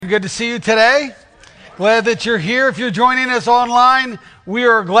good to see you today. Glad that you're here. If you're joining us online, we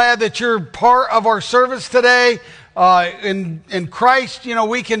are glad that you're part of our service today. In Christ,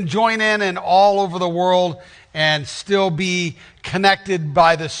 we can join in all over the world and still be connected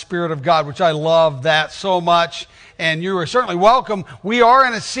by the Spirit of God, which I love that so much. And you are certainly welcome. We are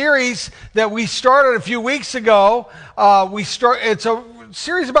in a series that we started a few weeks ago. It's a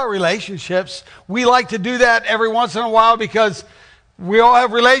series about relationships. We like to do that every once in a while because we all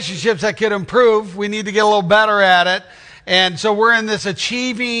have relationships that could improve. We need to get a little better at it. And so we're in this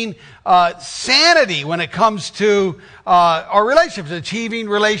achieving sanity when it comes to our relationships, achieving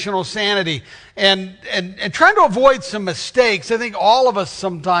relational sanity, and trying to avoid some mistakes. I think all of us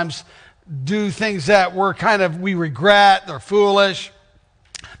sometimes do things that we regret, they're foolish.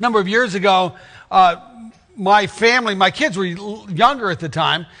 A number of years ago, my kids were younger at the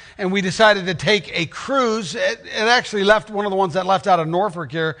time, and we decided to take a cruise. It actually left, one of the ones that left out of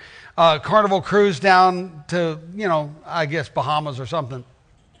Norfolk here, Carnival cruise down to, I guess Bahamas or something.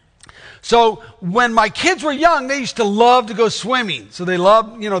 So when my kids were young, they used to love to go swimming. So they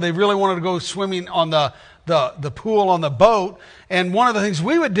really wanted to go swimming on the pool on the boat. And one of the things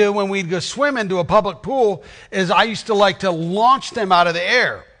we would do when we'd go swim into a public pool is I used to like to launch them out of the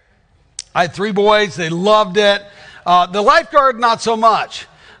air. I had 3 boys. They loved it. The lifeguard, not so much.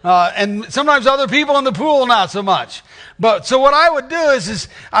 And sometimes other people in the pool, not so much. But so what I would do is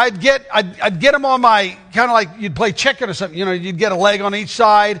I'd get them on my, kind of like you'd play chicken or something. You'd get a leg on each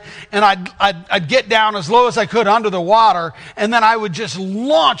side, and I'd get down as low as I could under the water, and then I would just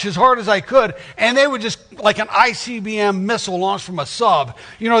launch as hard as I could, and they would just, like an ICBM missile launched from a sub.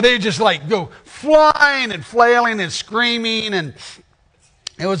 They'd just like go flying and flailing and screaming, and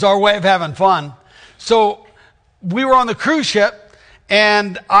it was our way of having fun. So we were on the cruise ship,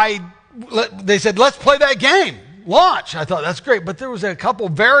 and they said, let's play that game, launch. I thought, that's great. But there was a couple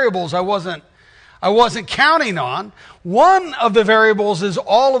variables I wasn't counting on. One of the variables is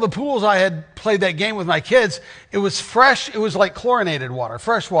all of the pools I had played that game with my kids, it was fresh. It was like chlorinated water,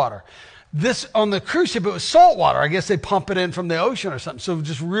 fresh water. This, on the cruise ship, it was salt water. I guess they pump it in from the ocean or something. So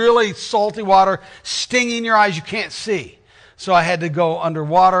just really salty water, stinging your eyes, you can't see. So I had to go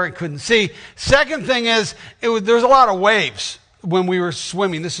underwater and couldn't see. Second thing is, there was a lot of waves when we were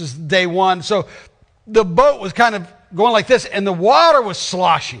swimming. This is day one. So the boat was kind of going like this, and the water was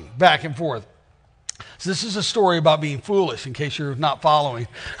sloshing back and forth. So this is a story about being foolish, in case you're not following.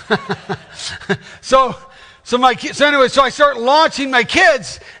 So I start launching my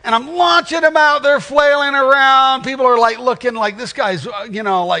kids, and I'm launching them out. They're flailing around. People are like looking like, this guy's,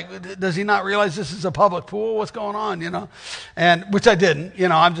 like, does he not realize this is a public pool? What's going on, And which I didn't,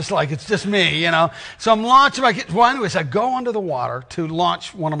 I'm just like, it's just me, So I'm launching my kids. Well, anyways, I go under the water to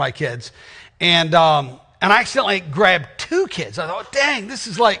launch one of my kids, and I accidentally grabbed 2 kids. I thought, dang, this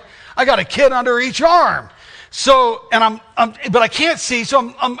is like, I got a kid under each arm. So, but I can't see,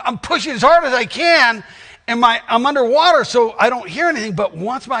 so I'm pushing as hard as I can. And I'm underwater, so I don't hear anything. But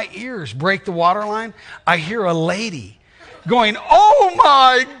once my ears break the waterline, I hear a lady going, "Oh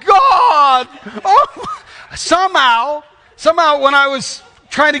my God!" Oh, somehow, when I was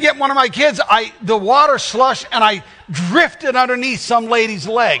trying to get one of my kids, the water slushed, and I drifted underneath some lady's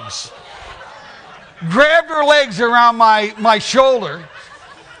legs, grabbed her legs around my shoulder.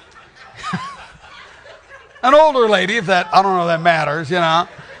 An older lady, I don't know if that matters,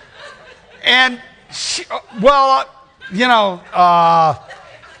 and. It's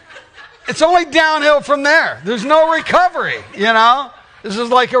only downhill from there. There's no recovery, This is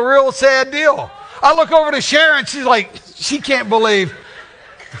like a real sad deal. I look over to Sharon, she's like, she can't believe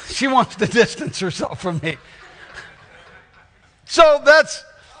she wants to distance herself from me. So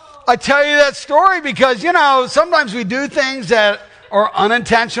I tell you that story because, sometimes we do things that are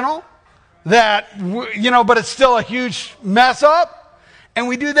unintentional, but it's still a huge mess up. And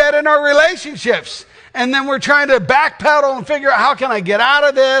we do that in our relationships. And then we're trying to backpedal and figure out, how can I get out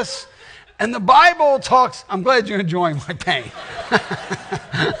of this? And the Bible talks, I'm glad you're enjoying my pain.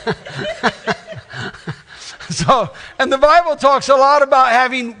 And the Bible talks a lot about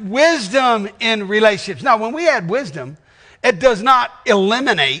having wisdom in relationships. Now, when we add wisdom, it does not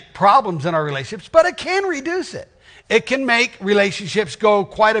eliminate problems in our relationships, but it can reduce it. It can make relationships go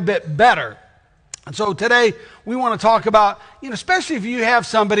quite a bit better. And so today we want to talk about, especially if you have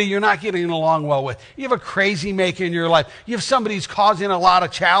somebody you're not getting along well with. You have a crazy maker in your life. You have somebody who's causing a lot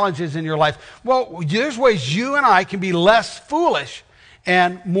of challenges in your life. Well, there's ways you and I can be less foolish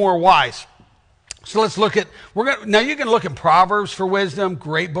and more wise. So let's look at, now you can look at Proverbs for wisdom,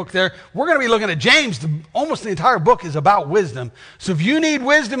 great book there. We're going to be looking at James. Almost the entire book is about wisdom. So if you need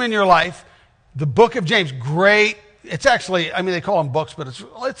wisdom in your life, the book of James, great it's actually, I mean, they call them books, but it's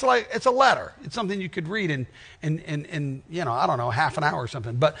a letter. It's something you could read in I don't know, half an hour or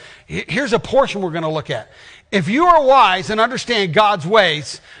something. But here's a portion we're going to look at. If you are wise and understand God's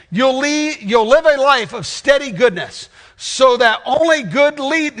ways, you'll live a life of steady goodness, so that only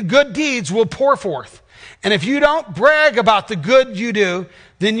good deeds will pour forth. And if you don't brag about the good you do,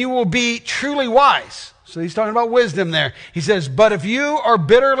 then you will be truly wise. So he's talking about wisdom there. He says, but if you are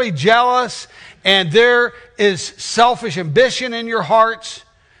bitterly jealous and there is selfish ambition in your hearts,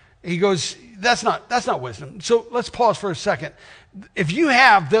 he goes, that's not wisdom. So let's pause for a second. If you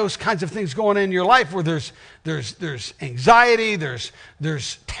have those kinds of things going on in your life where there's anxiety,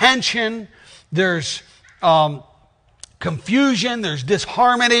 there's tension, there's confusion, there's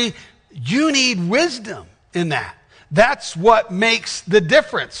disharmony, you need wisdom in that. That's what makes the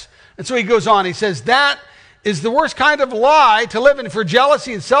difference. And so he goes on, he says, that is the worst kind of lie to live in, for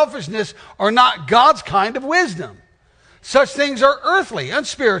jealousy and selfishness are not God's kind of wisdom. Such things are earthly,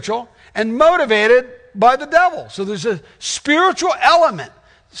 unspiritual, and motivated by the devil. So there's a spiritual element.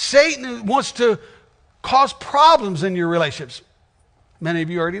 Satan wants to cause problems in your relationships. Many of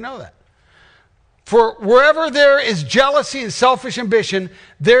you already know that. For wherever there is jealousy and selfish ambition,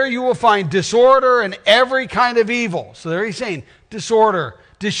 there you will find disorder and every kind of evil. So there he's saying disorder,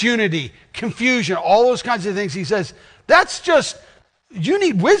 disunity, confusion, all those kinds of things. He says, you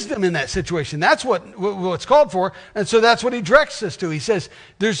need wisdom in that situation. That's what it's called for. And so that's what he directs us to. He says,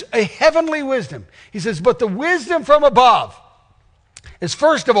 there's a heavenly wisdom. He says, but the wisdom from above is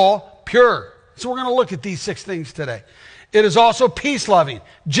first of all pure. So we're going to look at these 6 things today. It is also peace-loving,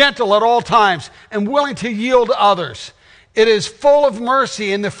 gentle at all times, and willing to yield to others. It is full of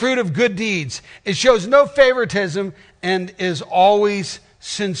mercy and the fruit of good deeds. It shows no favoritism and is always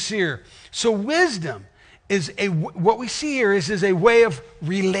sincere. So wisdom is what we see here is a way of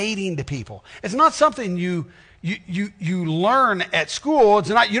relating to people. It's not something you learn at school. It's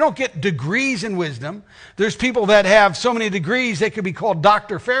not, you don't get degrees in wisdom. There's people that have so many degrees they could be called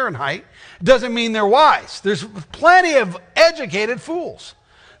Dr. Fahrenheit. Doesn't mean they're wise. There's plenty of educated fools.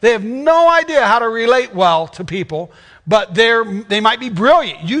 They have no idea how to relate well to people, but they might be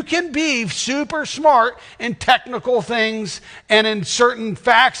brilliant. You can be super smart in technical things and in certain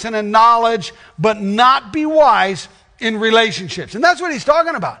facts and in knowledge, but not be wise in relationships. And that's what he's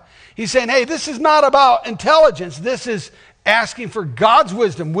talking about. He's saying, hey, this is not about intelligence. This is asking for God's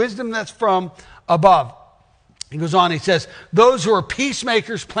wisdom that's from above. He goes on, he says, those who are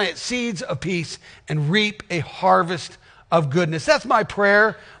peacemakers plant seeds of peace and reap a harvest of goodness. That's my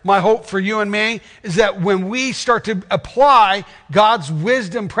prayer, my hope for you and me, is that when we start to apply God's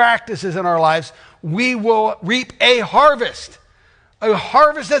wisdom practices in our lives, we will reap a harvest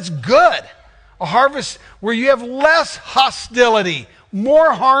that's good, a harvest where you have less hostility,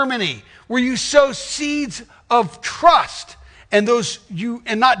 more harmony, where you sow seeds of trust and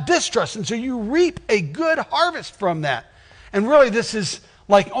not distrust, and so you reap a good harvest from that. And really, this is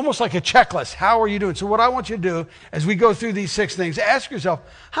almost like a checklist. How are you doing? So what I want you to do as we go through these 6 things, ask yourself,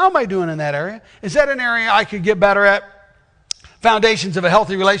 how am I doing in that area? Is that an area I could get better at? Foundations of a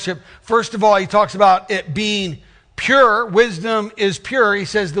healthy relationship. First of all, he talks about it being pure. Wisdom is pure. He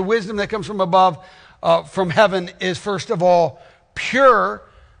says the wisdom that comes from above, from heaven, is first of all pure.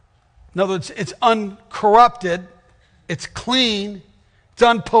 In other words, it's uncorrupted, it's clean, it's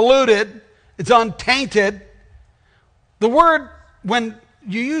unpolluted, it's untainted. The word, when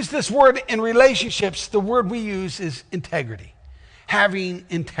you use this word in relationships, the word we use is integrity. Having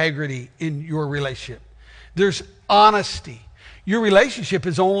integrity in your relationship. There's honesty. Your relationship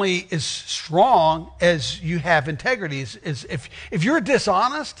is only as strong as you have integrity. If you're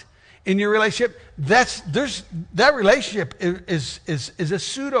dishonest in your relationship, that relationship is a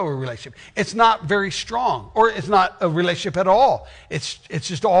pseudo relationship. It's not very strong, or it's not a relationship at all. It's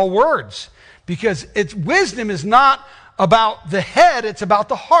just all words, because wisdom is not about the head, it's about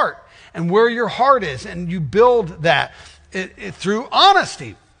the heart and where your heart is, and you build that through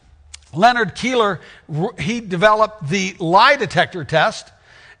honesty. Leonard Keeler, he developed the lie detector test,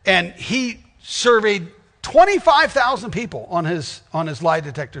 and he surveyed 25,000 people on his lie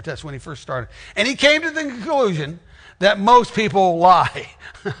detector test when he first started. And he came to the conclusion that most people lie.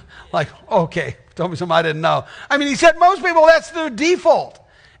 Okay, told me something I didn't know. I mean, he said most people, that's their default,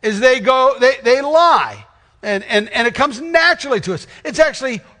 is they lie. And it comes naturally to us. It's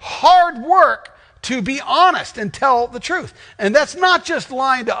actually hard work to be honest and tell the truth. And that's not just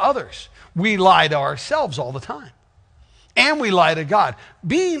lying to others. We lie to ourselves all the time. And we lie to God.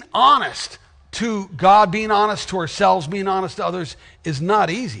 Being honest to God, being honest to ourselves, being honest to others is not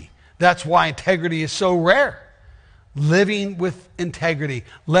easy. That's why integrity is so rare. living with integrity,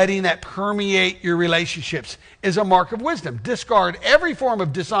 letting that permeate your relationships is a mark of wisdom. Discard every form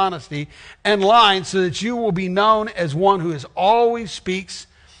of dishonesty and lying so that you will be known as one who always speaks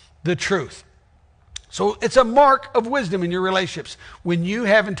the truth. So it's a mark of wisdom in your relationships when you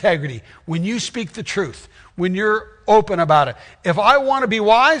have integrity, when you speak the truth, when you're open about it. If I want to be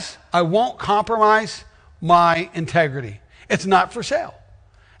wise, I won't compromise my integrity. It's not for sale.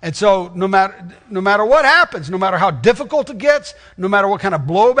 And so no matter what happens, no matter how difficult it gets, no matter what kind of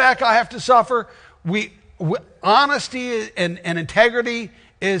blowback I have to suffer, honesty and integrity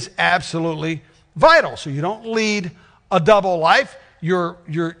is absolutely vital. So you don't lead a double life. You're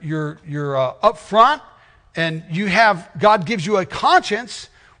up front, and God gives you a conscience.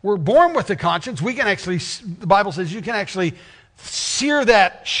 We're born with a conscience. We can actually, the Bible says you can actually sear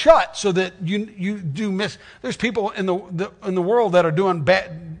that shut so that you do miss. There's people in the world that are doing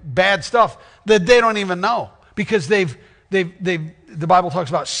bad stuff that they don't even know, because the Bible talks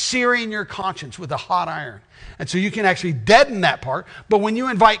about searing your conscience with a hot iron. And so you can actually deaden that part. But when you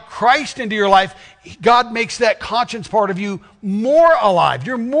invite Christ into your life, God makes that conscience part of you more alive.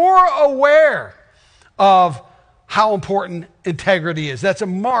 You're more aware of how important integrity is. That's a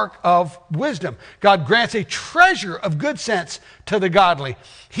mark of wisdom. God grants a treasure of good sense to the godly.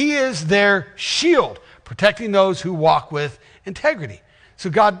 He is their shield, protecting those who walk with integrity.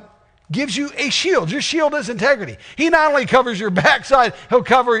 So God gives you a shield. Your shield is integrity. He not only covers your backside, he'll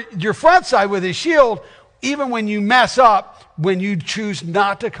cover your front side with his shield, even when you mess up, when you choose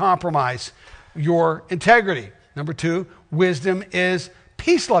not to compromise your integrity. Number 2, wisdom is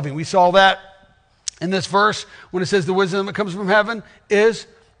peace-loving. We saw that in this verse when it says the wisdom that comes from heaven is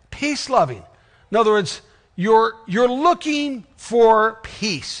peace-loving. In other words, you're looking for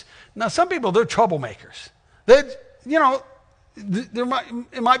peace. Now, some people, they're troublemakers. It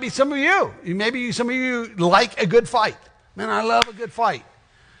might be some of you. Maybe some of you like a good fight. Man, I love a good fight.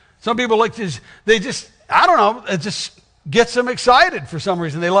 Some people it just gets them excited for some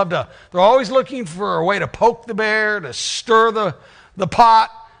reason. They're always looking for a way to poke the bear, to stir the pot,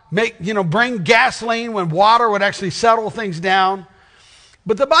 bring gasoline when water would actually settle things down.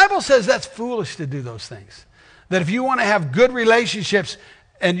 But the Bible says that's foolish to do those things. That if you want to have good relationships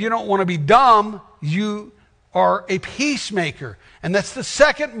and you don't want to be dumb, you are a peacemaker. And that's the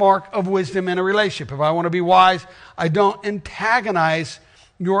second mark of wisdom in a relationship. If I want to be wise, I don't antagonize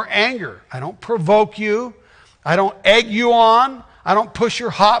your anger. I don't provoke you. I don't egg you on. I don't push your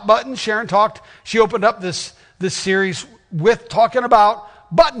hot buttons. Sharon she opened up this series with talking about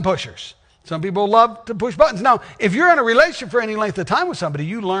button pushers. Some people love to push buttons. Now, if you're in a relationship for any length of time with somebody,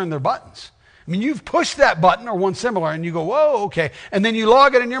 you learn their buttons. I mean, you've pushed that button or one similar, and you go, whoa, okay. And then you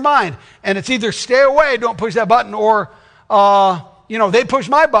log it in your mind. And it's either stay away, don't push that button, or, they push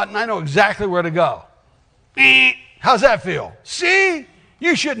my button, I know exactly where to go. How's that feel? See?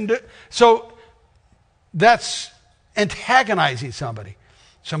 You shouldn't do it. So that's antagonizing somebody.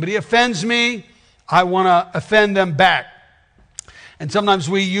 Somebody offends me, I want to offend them back. And sometimes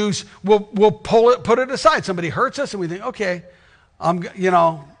we'll put it aside. Somebody hurts us, and we think, okay,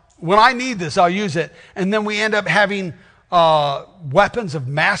 when I need this, I'll use it. And then we end up having weapons of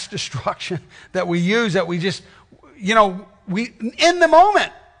mass destruction that we use, that we just, in the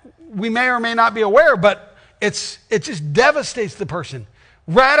moment, we may or may not be aware, but it just devastates the person,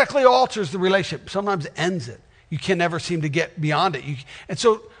 radically alters the relationship, sometimes ends it. You can never seem to get beyond it. And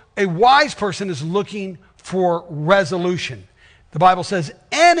so a wise person is looking for resolution. The Bible says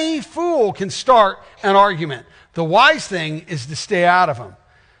any fool can start an argument. The wise thing is to stay out of them.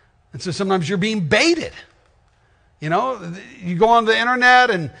 And so sometimes you're being baited. You go on the internet,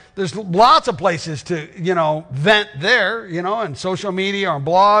 and there's lots of places to, vent there, and social media or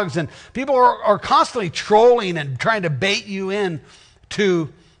blogs, and people are constantly trolling and trying to bait you in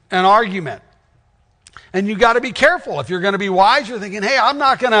to an argument. And you got to be careful. If you're going to be wise, you're thinking, hey, I'm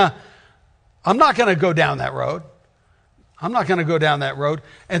not going to go down that road. I'm not going to go down that road.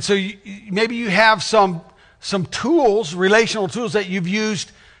 And so maybe you have some tools, relational tools that you've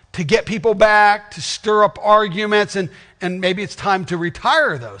used to get people back, to stir up arguments, and maybe it's time to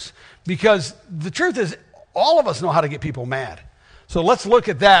retire those. Because the truth is, all of us know how to get people mad. So let's look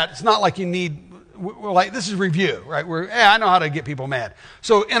at that. It's not like this is review, right? I know how to get people mad.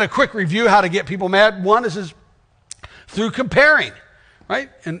 So in a quick review, how to get people mad, one is through comparing, right?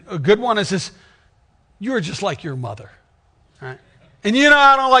 And a good one is this: you're just like your mother, right? And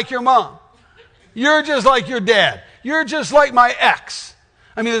I don't like your mom. You're just like your dad. You're just like my ex.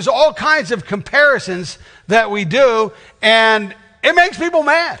 I mean, there's all kinds of comparisons that we do, and it makes people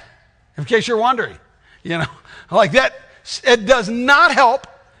mad, in case you're wondering. Like that, it does not help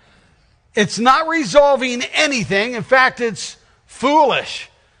It's not resolving anything. In fact, it's foolish.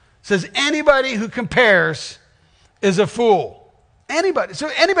 It says anybody who compares is a fool. Anybody. So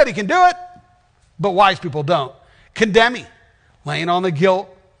anybody can do it, but wise people don't. Condemning, laying on the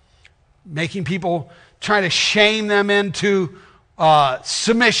guilt, making people, trying to shame them into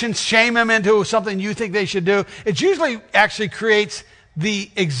submission, shame them into something you think they should do. It usually actually creates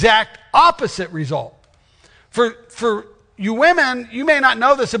the exact opposite result. For you women, you may not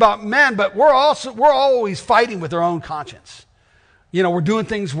know this about men, but we're always fighting with our own conscience. You know, we're doing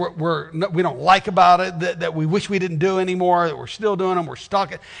things we don't like about it, that we wish we didn't do anymore, that we're still doing them, we're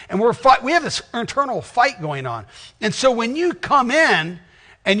stuck. And we have this internal fight going on. And so when you come in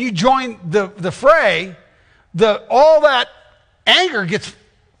and you join the fray, all that anger gets,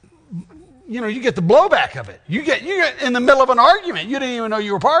 you get the blowback of it. You get in the middle of an argument you didn't even know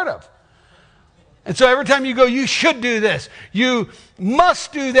you were part of. And so every time you go, you should do this. You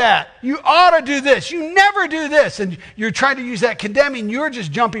must do that. You ought to do this. You never do this. And you're trying to use that condemning. You're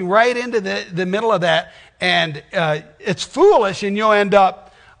just jumping right into the middle of that. And it's foolish, and you'll end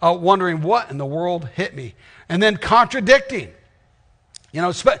up wondering, what in the world hit me? And then contradicting.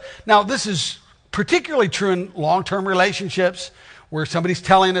 Now this is particularly true in long-term relationships where somebody's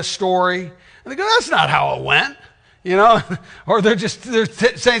telling a story, and they go, that's not how it went. Or they're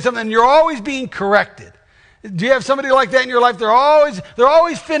saying something, and you're always being corrected. Do you have somebody like that in your life? They're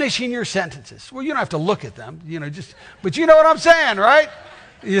always finishing your sentences. Well, you don't have to look at them, but you know what I'm saying, right?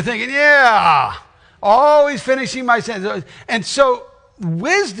 You're thinking, yeah, always finishing my sentence. And so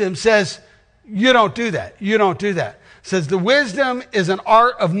wisdom says, you don't do that. You don't do that. It says the wisdom is an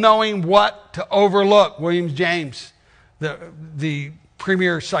art of knowing what to overlook. William James, the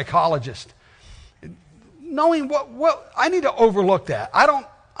premier psychologist. Knowing what I need to overlook that. I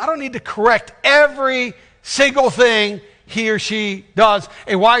don't need to correct every single thing he or she does.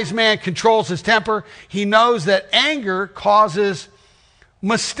 A wise man controls his temper. He knows that anger causes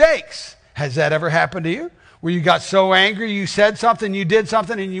mistakes. Has that ever happened to you? Where you got so angry, you said something, you did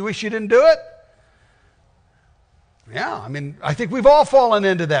something, and you wish you didn't do it? Yeah, I think we've all fallen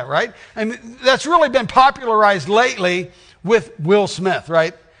into that, right? And that's really been popularized lately with Will Smith,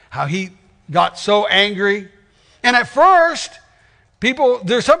 right? How he got so angry. And at first,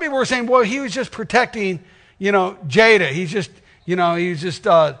 there's some people who were saying, well, he was just protecting, Jada. He's just, he's just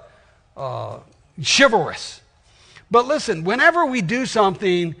chivalrous. But listen, whenever we do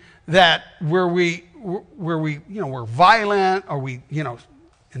something where we're violent, or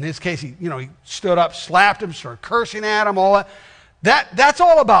in this case, he stood up, slapped him, started cursing at him, all that's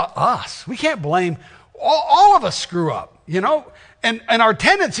all about us. We can't blame, all of us screw up, And our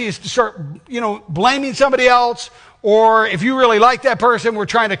tendency is to start, blaming somebody else, or if you really like that person, we're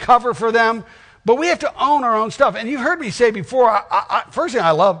trying to cover for them. But we have to own our own stuff. And you've heard me say before, first thing,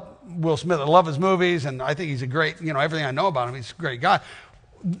 I love Will Smith. I love his movies, and I think he's a great, everything I know about him, he's a great guy.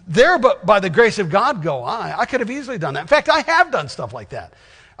 But by the grace of God go I. I could have easily done that. In fact, I have done stuff like that.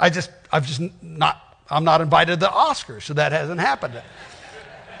 I'm not invited to the Oscars, so that hasn't happened.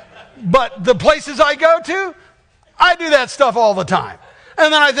 But the places I go to, I do that stuff all the time.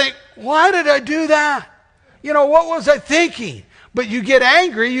 And then I think, why did I do that? What was I thinking? But you get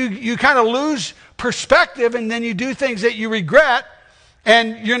angry, you kind of lose perspective, and then you do things that you regret,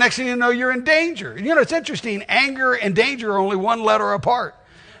 and next thing you know, you're in danger. It's interesting, anger and danger are only one letter apart.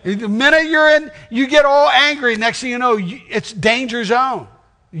 The minute you get all angry, next thing you know, it's danger zone.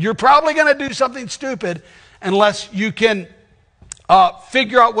 You're probably going to do something stupid unless you can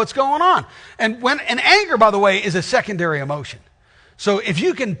figure out what's going on. And anger, by the way, is a secondary emotion. So if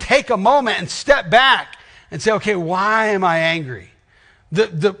you can take a moment and step back and say, okay, why am I angry?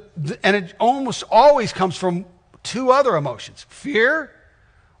 And it almost always comes from two other emotions, fear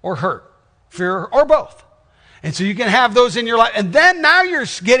or hurt, fear or both. And so you can have those in your life, and then now you're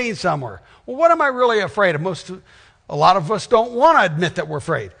getting somewhere. Well, what am I really afraid of? A lot of us don't want to admit that we're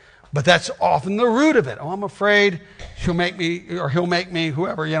afraid. But that's often the root of it. Oh, I'm afraid she'll make me, or he'll make me,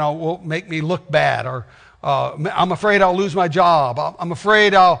 whoever, will make me look bad. Or I'm afraid I'll lose my job. I'm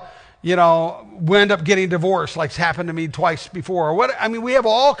afraid I'll, we end up getting divorced, like's happened to me twice before. We have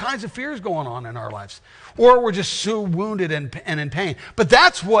all kinds of fears going on in our lives. Or we're just so wounded and in pain. But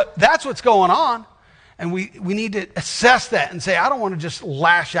that's what's going on. And we need to assess that and say, I don't want to just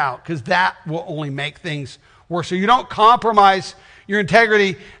lash out, because that will only make things worse. So you don't compromise your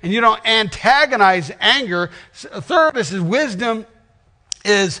integrity, and you don't antagonize anger. Third, this is wisdom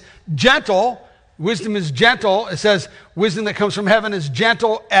is gentle. Wisdom is gentle. It says wisdom that comes from heaven is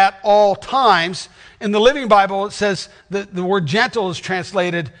gentle at all times. In the Living Bible, it says that the word gentle is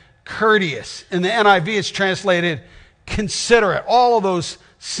translated courteous. In the NIV, it's translated considerate. All of those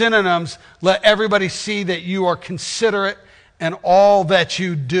synonyms. Let everybody see that you are considerate in all that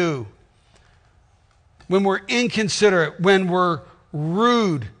you do. When we're inconsiderate, when we're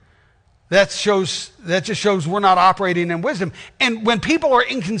rude, that just shows we're not operating in wisdom. And when people are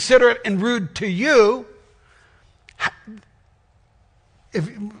inconsiderate and rude to you, a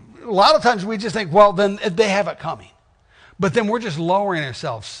lot of times we just think, well, then they have it coming. But then we're just lowering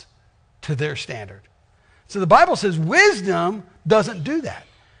ourselves to their standard. So the Bible says wisdom doesn't do that.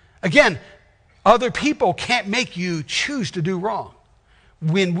 Again, other people can't make you choose to do wrong.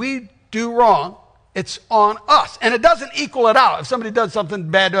 When we do wrong, it's on us. And it doesn't equal it out. If somebody does something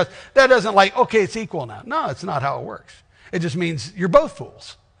bad to us, that doesn't okay, it's equal now. No, it's not how it works. It just means you're both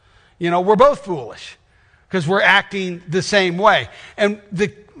fools. We're both foolish because we're acting the same way.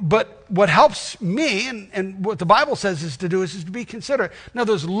 But what helps me and what the Bible says is to do is to be considerate. In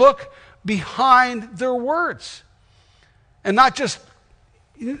other words, look behind their words. And not just,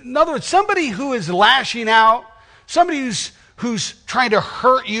 in other words, somebody who is lashing out, somebody who's trying to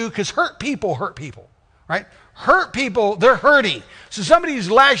hurt you, because hurt people, right? Hurt people, they're hurting. So somebody who's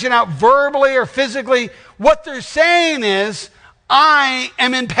lashing out verbally or physically, what they're saying is, I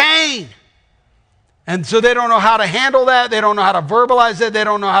am in pain. And so they don't know how to handle that. They don't know how to verbalize it. They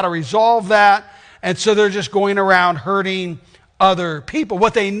don't know how to resolve that. And so they're just going around hurting other people.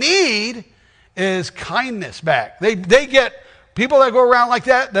 What they need is kindness back. They get people that go around like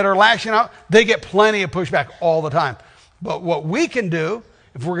that are lashing out, they get plenty of pushback all the time. But what we can do,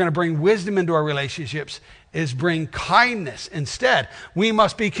 if we're going to bring wisdom into our relationships, is bring kindness instead. We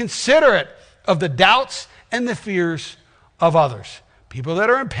must be considerate of the doubts and the fears of others. People that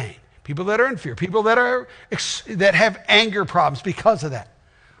are in pain, people that are in fear, people that have anger problems because of that.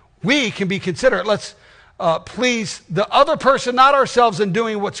 We can be considerate. Let's please the other person, not ourselves, in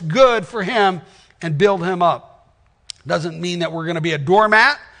doing what's good for him and build him up. Doesn't mean that we're going to be a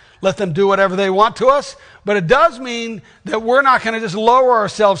doormat, let them do whatever they want to us, but it does mean that we're not going to just lower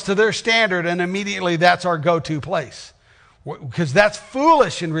ourselves to their standard and immediately that's our go-to place. Because that's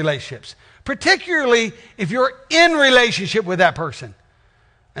foolish in relationships, particularly if you're in relationship with that person.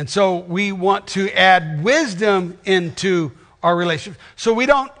 And so we want to add wisdom into our relationship so we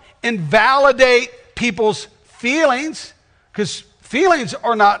don't invalidate people's feelings, because feelings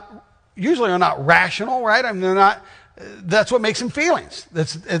usually are not rational, right? I mean, they're not. That's what makes them feelings.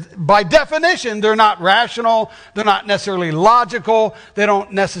 By definition, they're not rational. They're not necessarily logical. They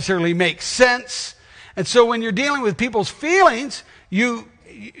don't necessarily make sense. And so when you're dealing with people's feelings, you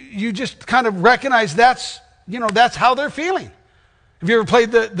just kind of recognize that's how they're feeling. Have you ever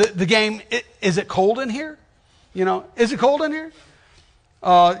played the game, Is It Cold in Here? Is it cold in here?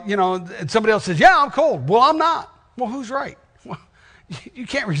 And somebody else says, yeah, I'm cold. Well, I'm not. Well, who's right? Well, you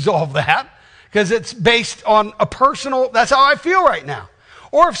can't resolve that because it's based on a personal, that's how I feel right now.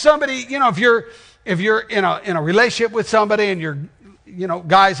 Or if somebody, if you're in a relationship with somebody and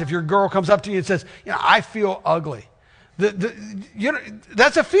guys, if your girl comes up to you and says, I feel ugly.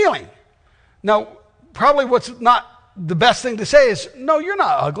 That's a feeling. Now, probably what's not the best thing to say is, no, you're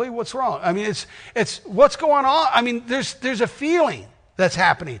not ugly. What's wrong? I mean, it's what's going on. I mean, there's a feeling that's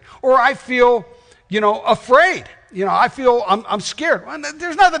happening. Or I feel, afraid. I feel I'm scared. Well,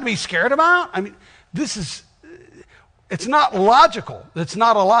 there's nothing to be scared about. I mean, it's not logical. It's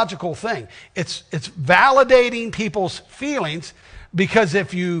not a logical thing. It's validating people's feelings, because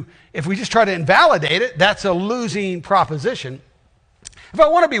if we just try to invalidate it, that's a losing proposition. If I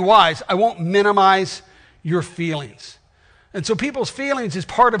want to be wise, I won't minimize your feelings. And so people's feelings is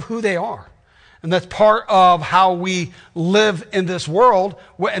part of who they are. And that's part of how we live in this world.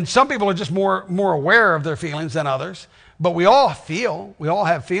 And some people are just more aware of their feelings than others. But we all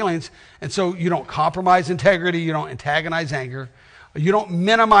have feelings. And so you don't compromise integrity. You don't antagonize anger. You don't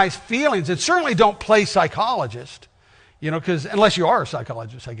minimize feelings. And certainly don't play psychologist. Because unless you are a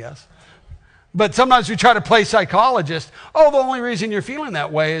psychologist, I guess. But sometimes we try to play psychologist. Oh, the only reason you're feeling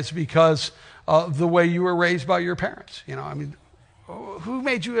that way is because of the way you were raised by your parents. Who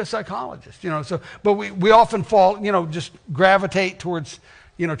made you a psychologist? But we often fall, just gravitate towards,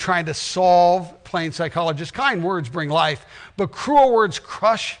 trying to solve playing psychologist. Kind words bring life, but cruel words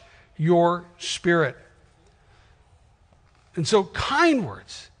crush your spirit. And so kind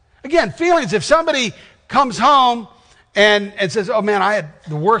words. Again, feelings. If somebody comes home and says, oh man, I had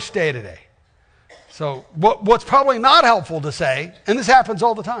the worst day today. So what's probably not helpful to say, and this happens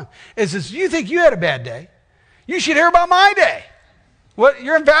all the time, is you think you had a bad day. You should hear about my day.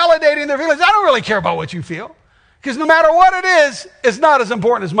 You're invalidating their feelings. I don't really care about what you feel, because no matter what it is, it's not as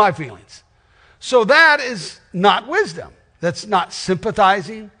important as my feelings. So that is not wisdom. That's not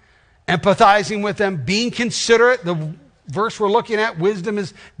sympathizing, empathizing with them, being considerate. The verse we're looking at, wisdom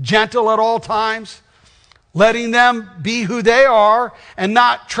is gentle at all times, letting them be who they are and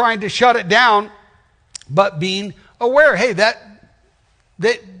not trying to shut it down, but being aware, hey,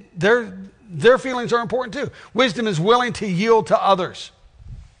 their feelings are important too. Wisdom is willing to yield to others.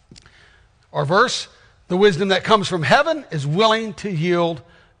 Our verse, the wisdom that comes from heaven is willing to yield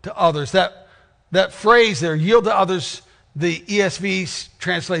to others. That phrase there, yield to others, the ESV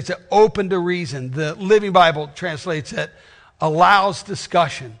translates it open to reason. The Living Bible translates it allows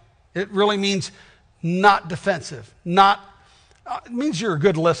discussion. It really means not defensive. It means you're a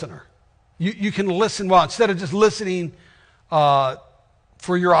good listener. You can listen well instead of just listening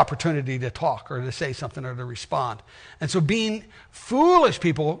for your opportunity to talk or to say something or to respond. And so being foolish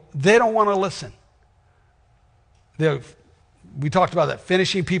people, they don't want to listen. We talked about that,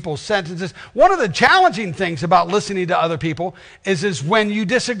 finishing people's sentences. One of the challenging things about listening to other people is when you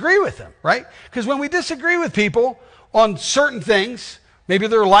disagree with them, right? Because when we disagree with people on certain things, maybe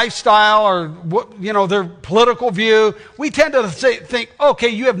their lifestyle or their political view, we tend to think, okay,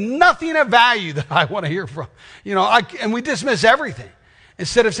 you have nothing of value that I want to hear from. And we dismiss everything.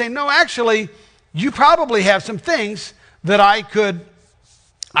 Instead of saying, no, actually, you probably have some things that I could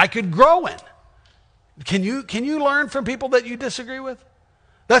grow in. Can you learn from people that you disagree with?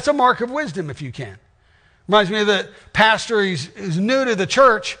 That's a mark of wisdom if you can. Reminds me of the pastor, he's new to the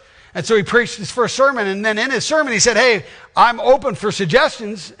church, and so he preached his first sermon, and then in his sermon he said, hey, I'm open for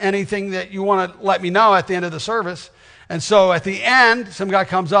suggestions, anything that you want to let me know at the end of the service. And so at the end, some guy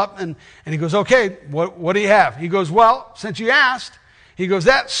comes up and he goes, okay, what do you have? He goes, well, since you asked, he goes,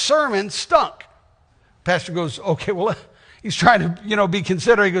 that sermon stunk. Pastor goes, okay, well, he's trying to, be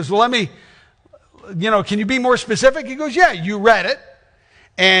considerate. He goes, well, let me, can you be more specific? He goes, yeah, you read it,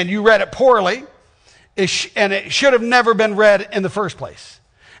 and you read it poorly, and it should have never been read in the first place.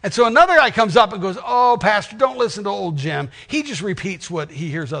 And so another guy comes up and goes, oh, Pastor, don't listen to old Jim. He just repeats what he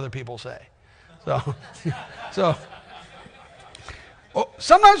hears other people say. So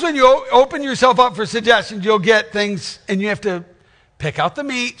sometimes when you open yourself up for suggestions, you'll get things, and you have to pick out the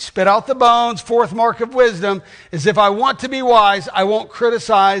meat, spit out the bones. Fourth mark of wisdom is if I want to be wise, I won't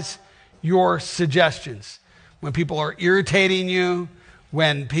criticize your suggestions. When people are irritating you,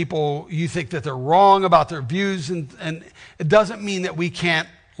 when you think that they're wrong about their views, and it doesn't mean that we can't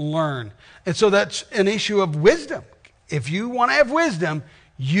learn. And so that's an issue of wisdom. If you want to have wisdom,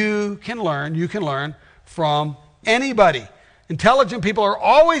 you can learn from anybody. Intelligent people are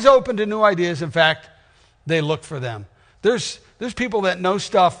always open to new ideas. In fact, they look for them. There's people that know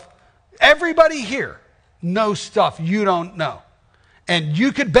stuff. Everybody here knows stuff you don't know. And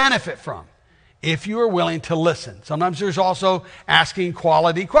you could benefit from if you are willing to listen. Sometimes there's also asking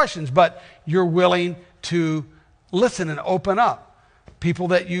quality questions, but you're willing to listen and open up. People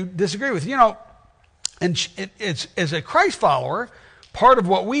that you disagree with. And it's as a Christ follower, part of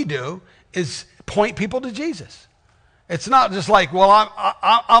what we do is point people to Jesus. It's not just like, well,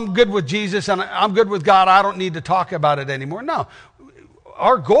 I'm good with Jesus and I'm good with God. I don't need to talk about it anymore. No,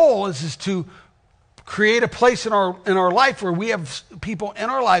 our goal is to create a place in our life where we have people in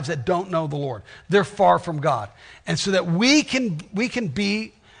our lives that don't know the Lord. They're far from God. And so that we can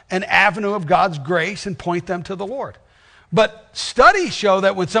be an avenue of God's grace and point them to the Lord. But studies show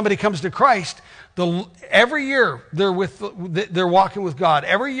that when somebody comes to Christ, every year they're walking with God.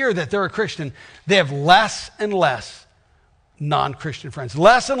 Every year that they're a Christian, they have less and less non-Christian friends.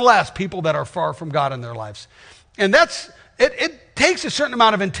 Less and less people that are far from God in their lives. And it takes a certain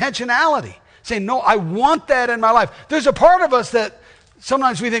amount of intentionality. Saying, no, I want that in my life. There's a part of us that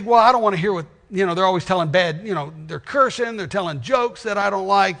sometimes we think, well, I don't want to hear what, they're always telling bad, they're cursing, they're telling jokes that I don't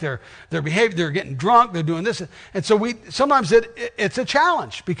like, their behavior, they're getting drunk, they're doing this. And so sometimes it's a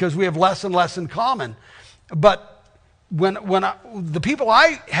challenge because we have less and less in common. But when the people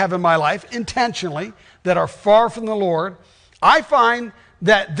I have in my life intentionally that are far from the Lord, I find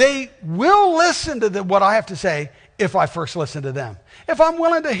that they will listen to what I have to say if I first listen to them. If I'm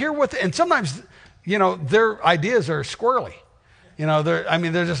willing to hear and sometimes, their ideas are squirrely.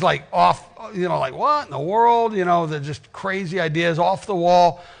 They're just like off, like what in the world? They're just crazy ideas off the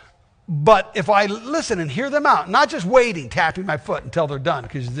wall. But if I listen and hear them out, not just waiting, tapping my foot until they're done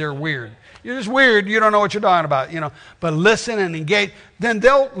because they're weird. You're just weird. You don't know what you're talking about, but listen and engage. Then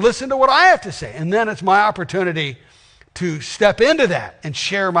they'll listen to what I have to say. And then it's my opportunity to step into that and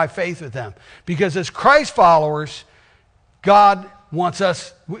share my faith with them. Because as Christ followers, God wants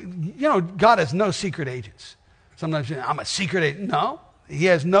us, God has no secret agents. Sometimes you say, I'm a secret agent. No, he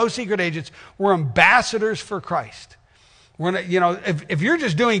has no secret agents. We're ambassadors for Christ. We're not, if you're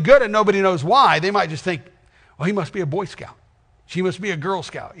just doing good and nobody knows why, they might just think, well, he must be a Boy Scout. She must be a Girl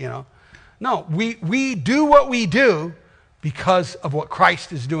Scout, No, we do what we do because of what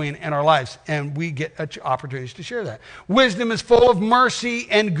Christ is doing in our lives. And we get opportunities to share that. Wisdom is full of mercy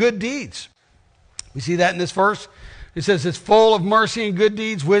and good deeds. We see that in this verse. It says it's full of mercy and good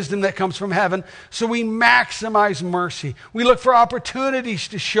deeds, wisdom that comes from heaven. So we maximize mercy. We look for opportunities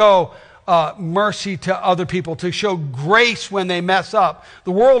to show mercy to other people, to show grace when they mess up.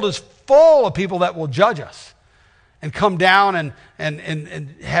 The world is full of people that will judge us and come down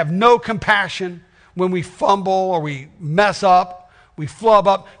and have no compassion when we fumble or we mess up, we flub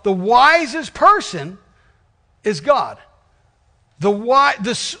up. The wisest person is God.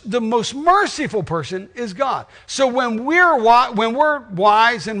 The most merciful person is God. So when we're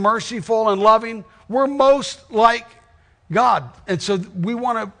wise and merciful and loving, we're most like God. And so we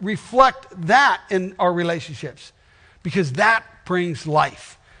want to reflect that in our relationships because that brings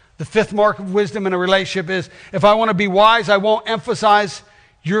life. The fifth mark of wisdom in a relationship is, if I want to be wise, I won't emphasize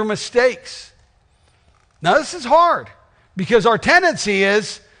your mistakes. Now this is hard because our tendency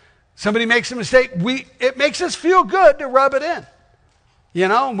is, somebody makes a mistake, it makes us feel good to rub it in. You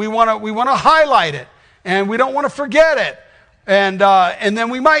know, we want to highlight it, and we don't want to forget it. And then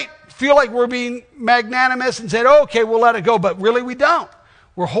we might feel like we're being magnanimous and say, oh, okay, we'll let it go. But really we don't.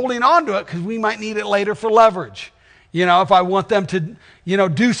 We're holding on to it because we might need it later for leverage. You know, if I want them to,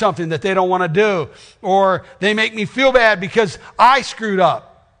 do something that they don't want to do, or they make me feel bad because I screwed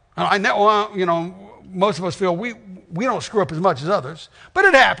up. I know, most of us feel we don't screw up as much as others, but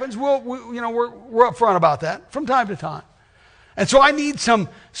it happens. We're upfront about that from time to time. And so I need some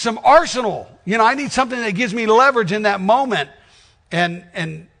arsenal. I need something that gives me leverage in that moment.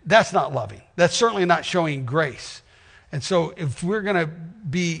 And that's not loving. That's certainly not showing grace. And so if we're going to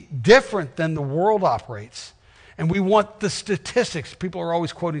be different than the world operates, and we want the statistics, people are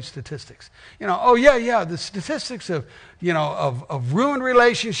always quoting statistics. The statistics of ruined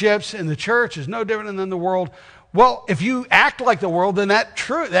relationships in the church is no different than the world. Well, if you act like the world, then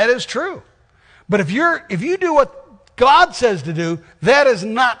that is true. But if you do what God says to do, that is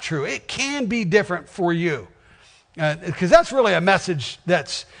not true. It can be different for you. Because that's really a message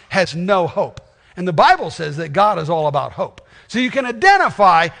that has no hope. And the Bible says that God is all about hope. So you can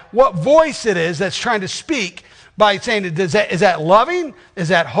identify what voice it is that's trying to speak by saying, is that loving? Is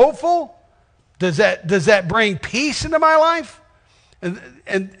that hopeful? Does that bring peace into my life?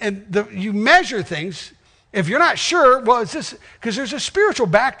 You measure things. If you're not sure, well, it's this, because there's a spiritual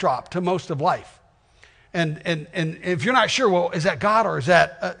backdrop to most of life. And if you're not sure, well, is that God or is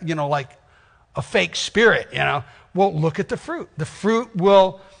that, like a fake spirit, Well, look at the fruit. The fruit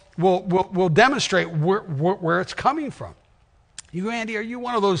will demonstrate where it's coming from. You, Andy, are you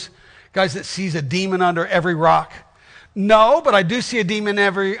one of those guys that sees a demon under every rock? No, but I do see a demon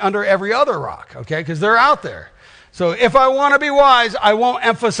under every other rock, okay? Because they're out there. So if I want to be wise, I won't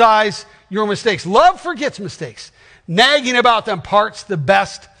emphasize your mistakes. Love forgets mistakes. Nagging about them parts the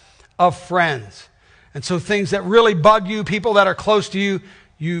best of friends. And so things that really bug you, people that are close to you,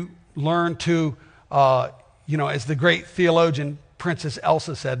 you learn to, as the great theologian Princess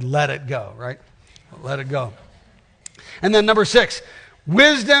Elsa said, let it go, right? Let it go. And then number 6,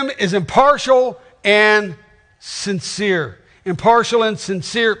 wisdom is impartial and sincere. Impartial and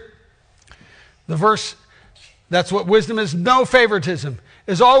sincere. The verse, that's what wisdom is. No favoritism.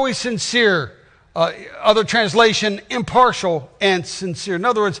 Is always sincere. Other translation, impartial and sincere. In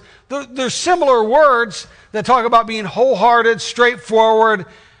other words, there's similar words that talk about being wholehearted, straightforward,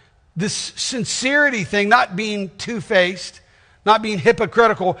 this sincerity thing, not being two-faced, not being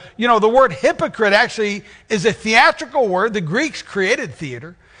hypocritical. The word hypocrite actually is a theatrical word. The Greeks created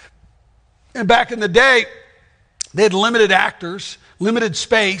theater. And back in the day, they had limited actors, limited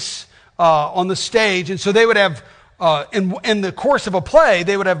space on the stage. And so they would have, in the course of a play,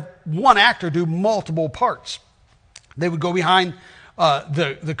 they would have one actor do multiple parts. They would go behind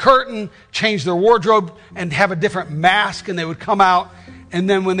the curtain, change their wardrobe, and have a different mask, and they would come out. And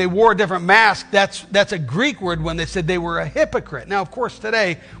then when they wore a different mask, that's a Greek word when they said they were a hypocrite. Now, of course,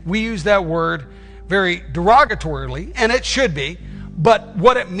 today we use that word very derogatorily, and it should be. But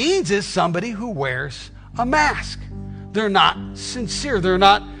what it means is somebody who wears a mask. They're not sincere. They're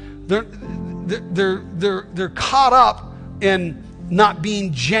caught up in not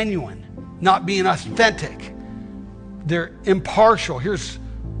being genuine, not being authentic. They're impartial. Here's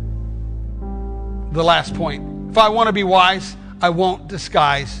the last point. If I want to be wise, I won't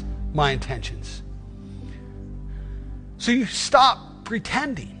disguise my intentions. So you stop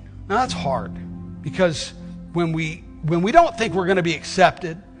pretending. Now that's hard because when we don't think we're going to be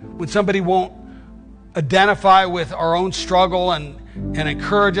accepted, when somebody won't identify with our own struggle and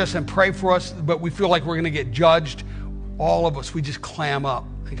encourage us and pray for us, but we feel like we're going to get judged, all of us, we just clam up.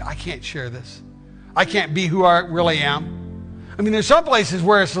 Think, I can't share this. I can't be who I really am. I mean, there's some places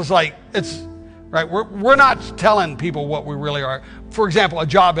where it's just like, right, we're not telling people what we really are. For example, a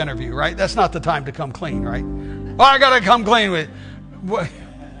job interview, right? That's not the time to come clean, right? Oh, I got to come clean with,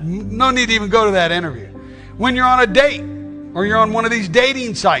 no need to even go to that interview. When you're on a date or you're on one of these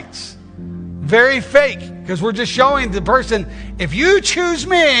dating sites, very fake, because we're just showing the person, if you choose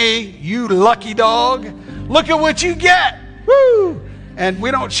me, you lucky dog, look at what you get. Woo! And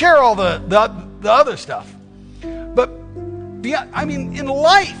we don't share all the other stuff. But in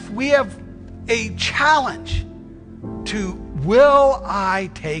life, we have a challenge to, will I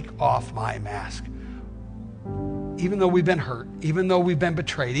take off my mask? Even though we've been hurt, even though we've been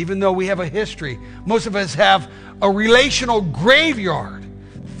betrayed, even though we have a history, most of us have a relational graveyard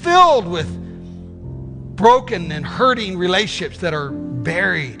filled with broken and hurting relationships that are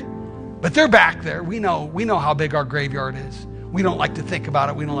buried. But they're back there. We know how big our graveyard is. We don't like to think about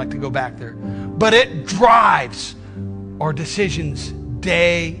it. We don't like to go back there. But it drives our decisions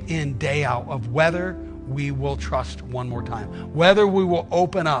day in, day out of whether we will trust one more time, whether we will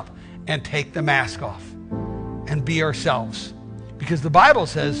open up and take the mask off and be ourselves. Because the Bible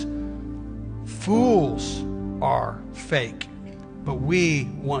says fools are fake, but we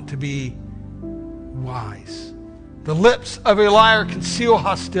want to be wise. The lips of a liar conceal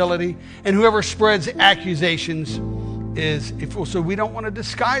hostility, and whoever spreads accusations is a fool. So we don't want to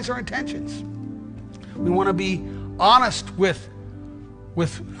disguise our intentions. We want to be honest with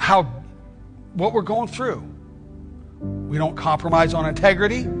what we're going through. We don't compromise on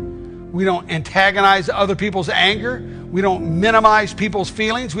integrity. We don't antagonize other people's anger. We don't minimize people's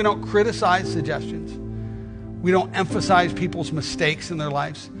feelings. We don't criticize suggestions. We don't emphasize people's mistakes in their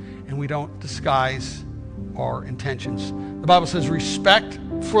lives. And we don't disguise our intentions. The Bible says respect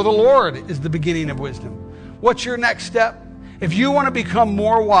for the Lord is the beginning of wisdom. What's your next step? If you want to become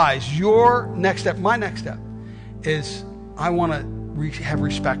more wise, your next step, my next step, is I want to have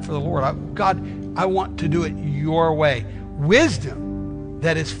respect for the Lord. God, I want to do it your way. Wisdom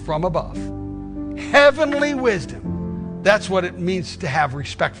that is from above. Heavenly wisdom. That's what it means to have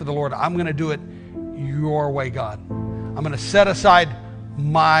respect for the Lord. I'm going to do it your way, God. I'm going to set aside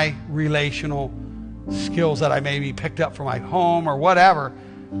my relational skills that I maybe picked up from my home or whatever.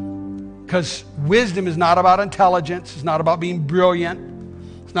 Because wisdom is not about intelligence. It's not about being brilliant.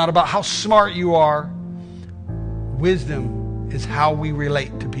 It's not about how smart you are. Wisdom is how we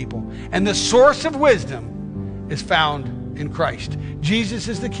relate to people. And the source of wisdom is found in Christ. Jesus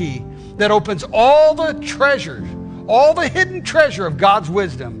is the key that opens all the treasures, all the hidden treasure of God's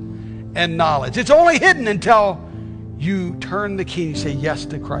wisdom and knowledge. It's only hidden until you turn the key and you say yes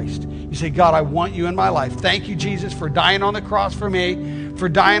to Christ. You say, God, I want you in my life. Thank you, Jesus, for dying on the cross for me, for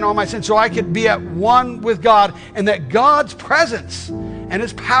dying on my sins, so I could be at one with God, and that God's presence and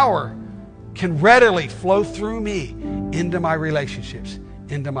his power can readily flow through me into my relationships,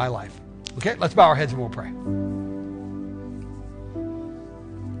 into my life. Okay, let's bow our heads and we'll pray.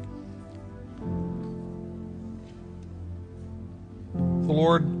 The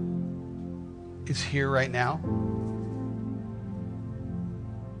Lord is here right now.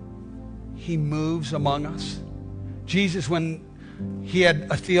 He moves among us. Jesus, when he had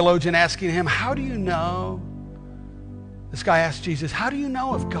a theologian asking him, how do you know? This guy asked Jesus, how do you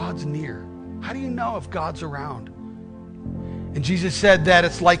know if God's near? How do you know if God's around? And Jesus said that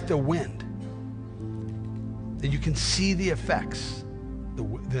it's like the wind, that you can see the effects.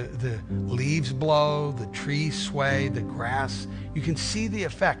 The leaves blow, the trees sway, the grass. You can see the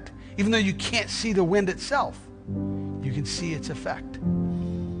effect. Even though you can't see the wind itself, you can see its effect.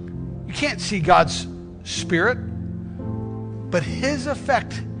 You can't see God's Spirit, but his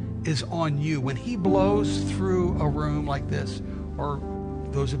effect is on you. When he blows through a room like this, or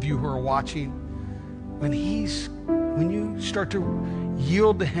those of you who are watching, when you start to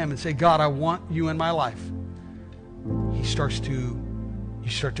yield to him and say, God, I want you in my life, you start to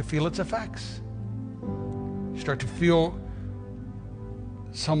feel its effects. You start to feel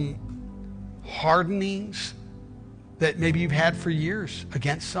some hardenings that maybe you've had for years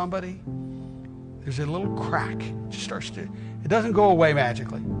against somebody. There's a little crack. It doesn't go away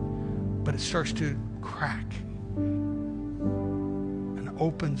magically, but it starts to crack and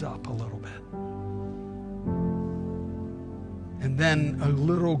opens up a little bit. And then a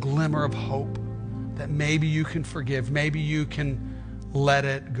little glimmer of hope that maybe you can forgive, maybe you can let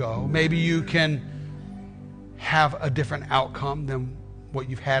it go, maybe you can have a different outcome than what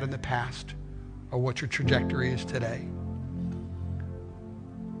you've had in the past or what your trajectory is today.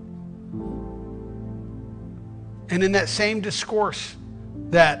 And in that same discourse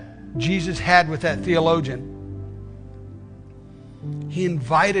that Jesus had with that theologian, he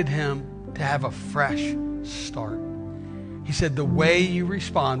invited him to have a fresh start. He said the way you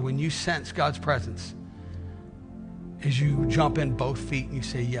respond when you sense God's presence is you jump in both feet and you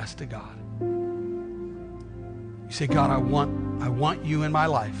say yes to God. You say, God, I want you in my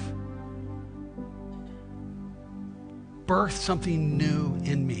life. Birth something new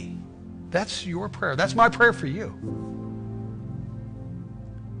in me. That's your prayer. That's my prayer for you.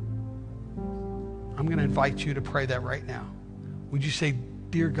 I'm going to invite you to pray that right now. Would you say,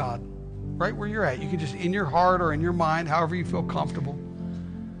 dear God, right where you're at, you can just in your heart or in your mind, however you feel comfortable,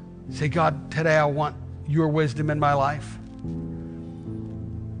 say, God, today I want your wisdom in my life.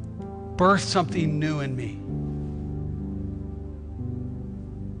 Birth something new in me.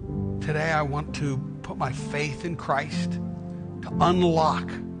 Today I want to put my faith in Christ to unlock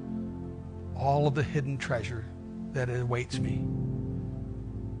all of the hidden treasure that awaits me.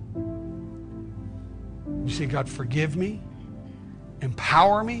 You say, God, forgive me,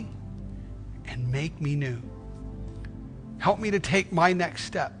 empower me, and make me new. Help me to take my next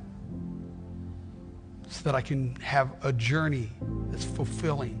step so that I can have a journey that's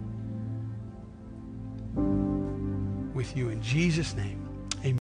fulfilling with you in Jesus' name.